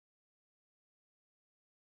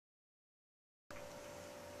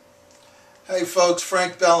Hey folks,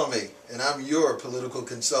 Frank Bellamy, and I'm your political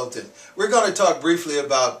consultant. We're going to talk briefly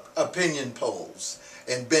about opinion polls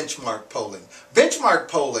and benchmark polling. Benchmark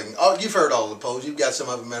polling, you've heard all the polls. You've got some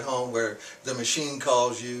of them at home where the machine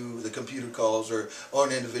calls you, the computer calls, or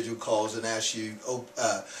an individual calls and asks you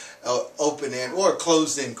open-end or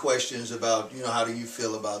closed-end questions about, how do you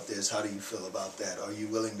feel about this? How do you feel about that? Are you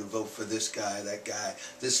willing to vote for this guy,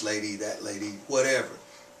 this lady, that lady, whatever?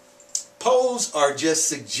 Polls are just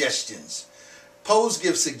suggestions. Polls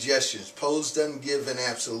give suggestions. Polls doesn't give an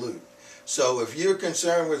absolute. So if you're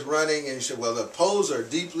concerned with running and you say, well, the polls are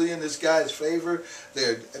deeply in this guy's favor,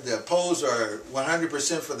 the polls are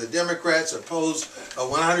 100% for the Democrats, or polls are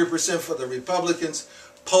 100% for the Republicans,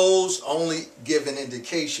 polls only give an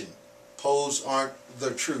indication. Polls aren't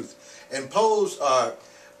the truth. And polls are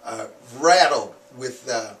rattled with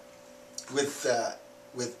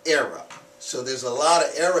error. So there's a lot of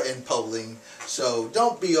error in polling, so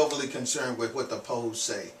don't be overly concerned with what the polls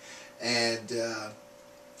say. And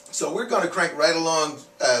so we're going to crank right along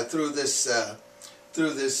through this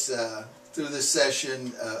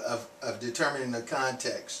session of determining the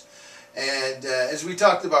context. And as we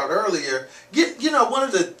talked about earlier, one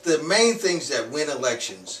of the main things that win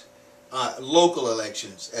elections, local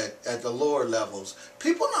elections at the lower levels,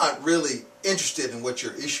 people are not really interested in what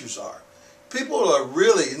your issues are. People are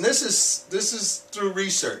really, and this is through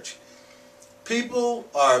research, people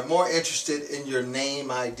are more interested in your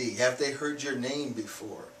name ID. Have they heard your name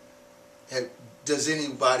before? Does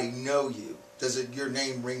anybody know you? Does your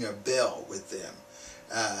name ring a bell with them?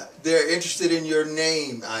 They're interested in your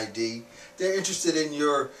name ID. They're interested in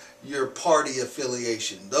your party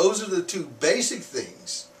affiliation. Those are the two basic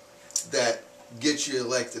things that get you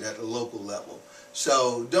elected at the local level.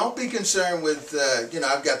 So don't be concerned with,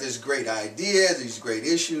 I've got this great idea, these great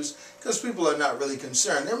issues, because people are not really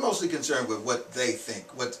concerned. They're mostly concerned with what they think,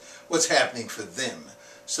 what's happening for them.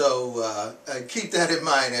 So keep that in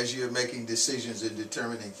mind as you're making decisions and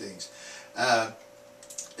determining things.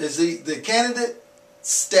 Is the candidate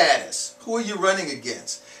status? Who are you running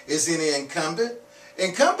against? Is he an incumbent?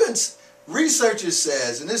 Incumbents, researchers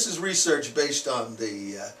says, and this is research based on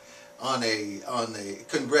the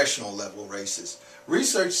congressional level races.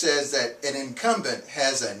 Research says that an incumbent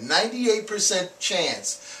has a 98%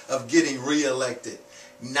 chance of getting reelected.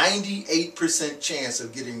 98% chance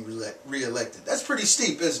of getting reelected. That's pretty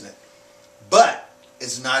steep, isn't it? But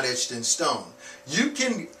it's not etched in stone. You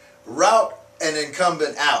can route an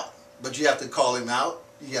incumbent out, but you have to call him out.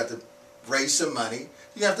 You have to raise some money.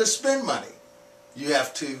 You have to spend money. You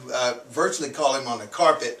have to virtually call him on the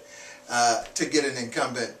carpet to get an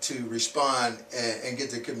incumbent to respond and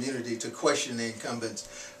get the community to question the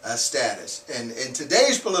incumbent's status. And in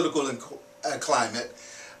today's political climate,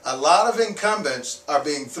 a lot of incumbents are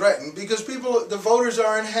being threatened because the voters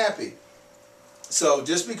are unhappy. So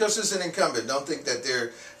just because it's an incumbent, don't think that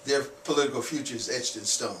their political future is etched in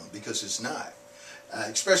stone, because it's not.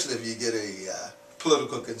 Especially if you get a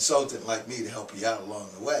political consultant like me to help you out along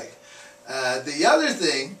the way. The other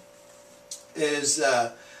thing is,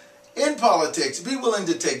 in politics, be willing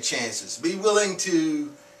to take chances. Be willing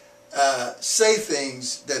to say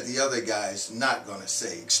things that the other guy's not going to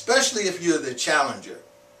say, especially if you're the challenger.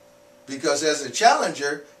 Because as a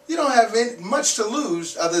challenger, you don't have much to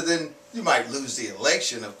lose, other than you might lose the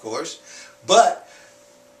election, of course. But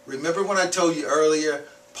remember when I told you earlier,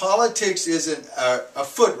 politics isn't a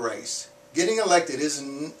foot race. Getting elected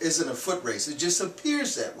isn't a foot race. It just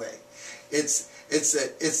appears that way. It's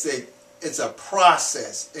a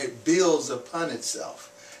process. It builds upon itself.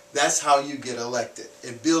 That's how you get elected.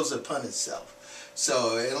 It builds upon itself.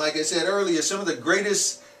 So, and like I said earlier, some of the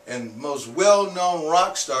greatest and most well-known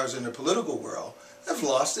rock stars in the political world have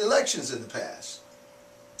lost elections in the past.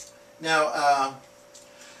 Now,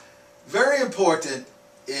 very important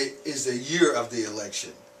is the year of the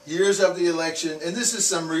election. Years of the election, and this is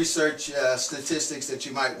some research statistics that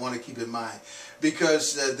you might want to keep in mind,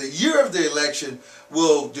 because the year of the election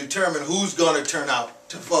will determine who's going to turn out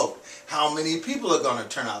to vote, how many people are going to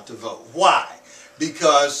turn out to vote. Why?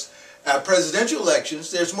 Because at presidential elections,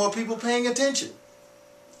 there's more people paying attention.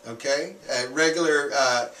 Okay, at regular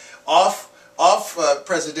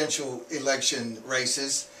presidential election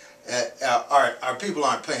races, our people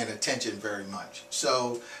aren't paying attention very much.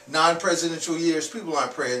 So non-presidential years, people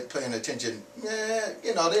aren't paying attention.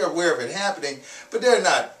 They're aware of it happening, but they're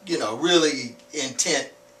not, really intent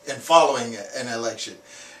in following an election.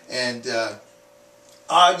 And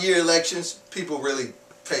odd year elections, people really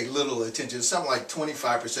pay little attention. Something like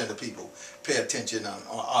 25% of people pay attention on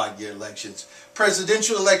odd year elections.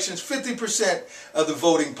 Presidential elections, 50% of the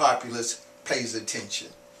voting populace pays attention.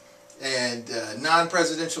 And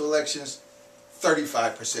non-presidential elections,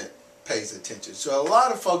 35% pays attention. So a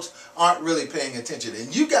lot of folks aren't really paying attention.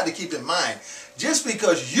 And you got to keep in mind, just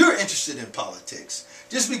because you're interested in politics,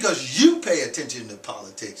 just because you pay attention to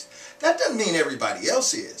politics, that doesn't mean everybody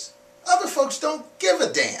else is. Other folks don't give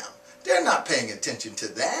a damn. They're not paying attention to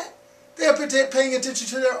that. They're paying attention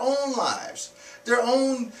to their own lives, their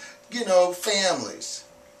own, families.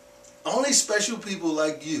 Only special people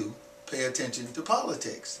like you pay attention to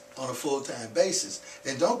politics on a full-time basis.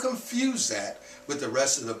 And don't confuse that with the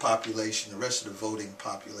rest of the population, the rest of the voting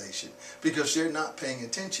population, because they're not paying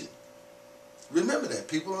attention. Remember that.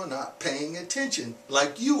 People are not paying attention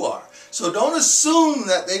like you are. So don't assume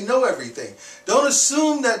that they know everything. Don't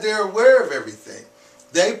assume that they're aware of everything.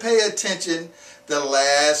 They pay attention the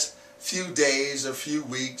last few days or few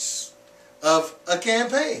weeks of a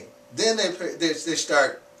campaign. Then they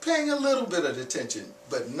start paying a little bit of attention,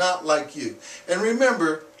 but not like you. And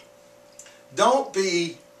remember, don't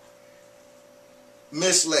be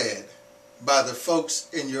misled by the folks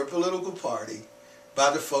in your political party, by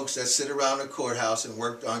the folks that sit around the courthouse and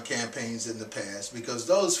worked on campaigns in the past, because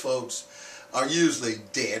those folks are usually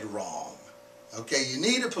dead wrong. Okay, you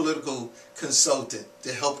need a political consultant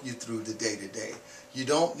to help you through the day-to-day. You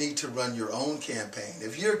don't need to run your own campaign.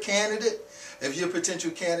 If you're a candidate, if you're a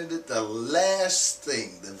potential candidate, the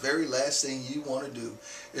very last thing you want to do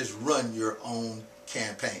is run your own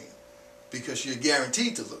campaign, because you're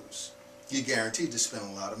guaranteed to lose. You're guaranteed to spend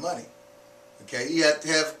a lot of money. Okay, you have to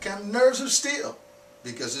have kind of nerves of steel,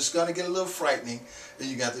 because it's going to get a little frightening, and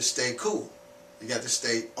you got to stay cool. You got to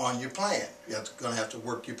stay on your plan. You're going to have to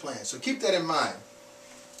work your plan. So keep that in mind.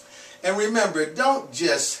 And remember, don't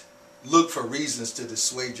just look for reasons to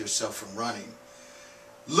dissuade yourself from running.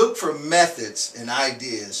 Look for methods and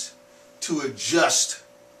ideas to adjust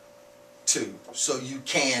to so you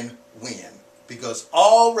can win. Because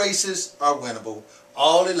all races are winnable.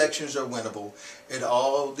 All elections are winnable. It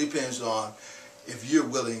all depends on if you're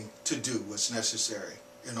willing to do what's necessary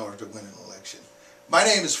in order to win an election. My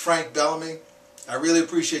name is Frank Bellamy. I really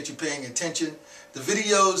appreciate you paying attention. The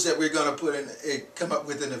videos that we're going to come up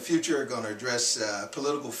with in the future are going to address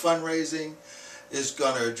political fundraising. It's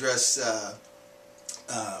going to address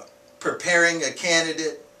preparing a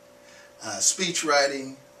candidate, speech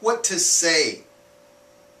writing, what to say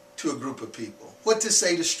to a group of people, what to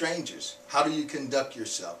say to strangers, how do you conduct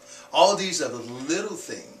yourself. All these are the little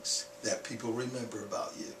things that people remember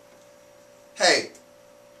about you. Hey,